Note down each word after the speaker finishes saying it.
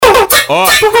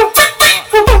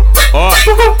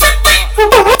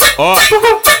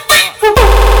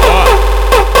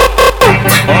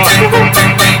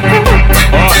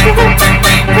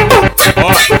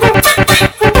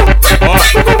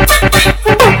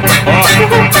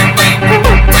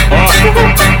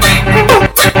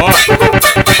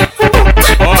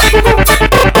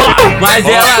Mas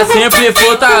ela sempre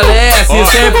fortalece,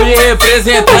 sempre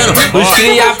representando. Os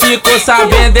cria ficou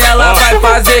sabendo, ela vai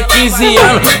fazer 15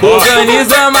 anos.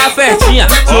 Organiza uma festinha,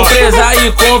 surpresa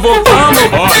e convocamos.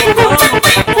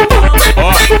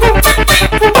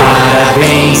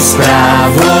 Parabéns pra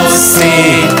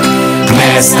você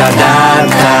nesta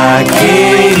data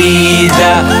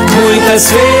querida.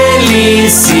 Muitas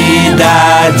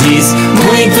felicidades,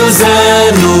 muitos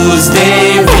anos de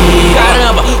vida.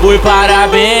 Caramba, oi,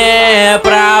 parabéns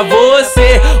pra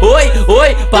você. Oi,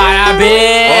 oi,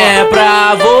 parabéns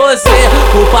pra você.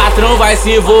 O patrão vai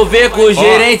se envolver, com o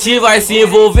gerente vai se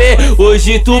envolver.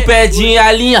 Hoje tu pede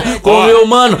a linha com meu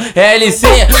mano LC.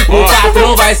 O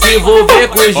patrão vai se envolver,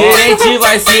 com o gerente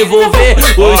vai se envolver.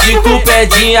 Hoje tu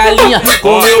pede a linha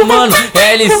com meu mano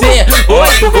LC. Oi,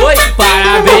 oi,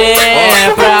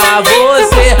 parabéns pra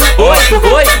você. Oi,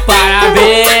 oi,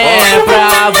 parabéns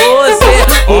pra você.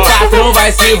 O patrão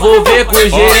vai se envolver, com o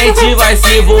gerente vai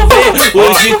se envolver.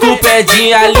 Hoje tu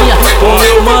pede a linha com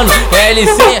meu mano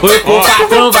LC. O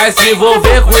patrão vai se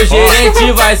envolver, com o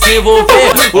gerente vai se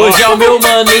envolver. Hoje é o meu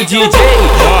mano DJ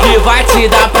que vai te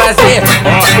dar prazer.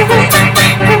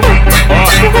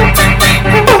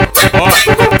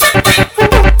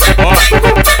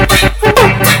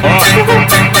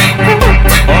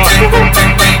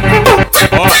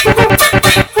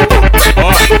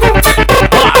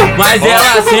 Mas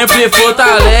ela sempre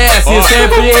fortalece,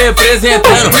 sempre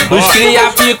representando. Os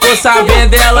cria ficou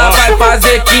sabendo, ela vai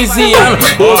fazer 15 anos.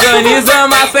 Organiza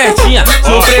uma festinha,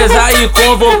 surpresa e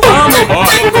convocamos.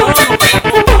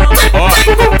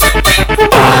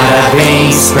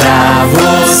 Parabéns pra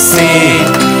você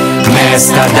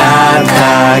nesta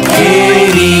data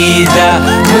querida.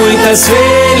 Muitas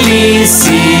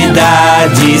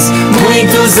felicidades,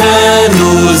 muitos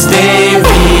anos de vida.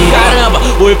 Caramba,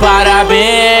 oi,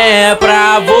 parabéns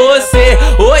pra você.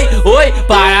 Oi, oi,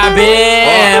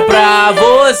 parabéns pra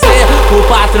você. O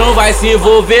patrão vai se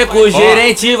envolver, com o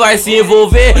gerente vai se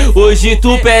envolver. Hoje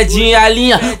tu pede a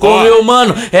linha com meu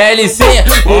mano LC.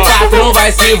 O patrão vai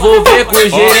se envolver, com o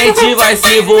gerente vai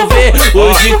se envolver.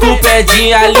 Hoje tu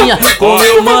pede a linha com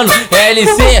meu mano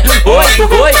LC. Oi,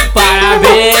 oi,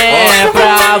 parabéns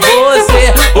pra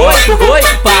você. Oi, oi,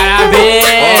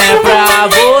 parabéns pra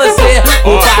você.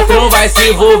 O patrão vai se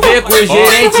envolver, com o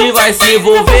gerente vai se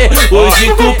envolver.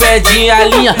 Hoje tu pede a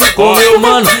linha com meu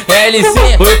mano LC.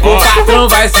 O patrão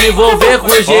vai se envolver, com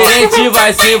o gerente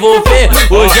vai se envolver.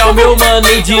 Hoje é o meu mano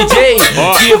DJ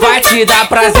que vai te dar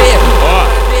prazer.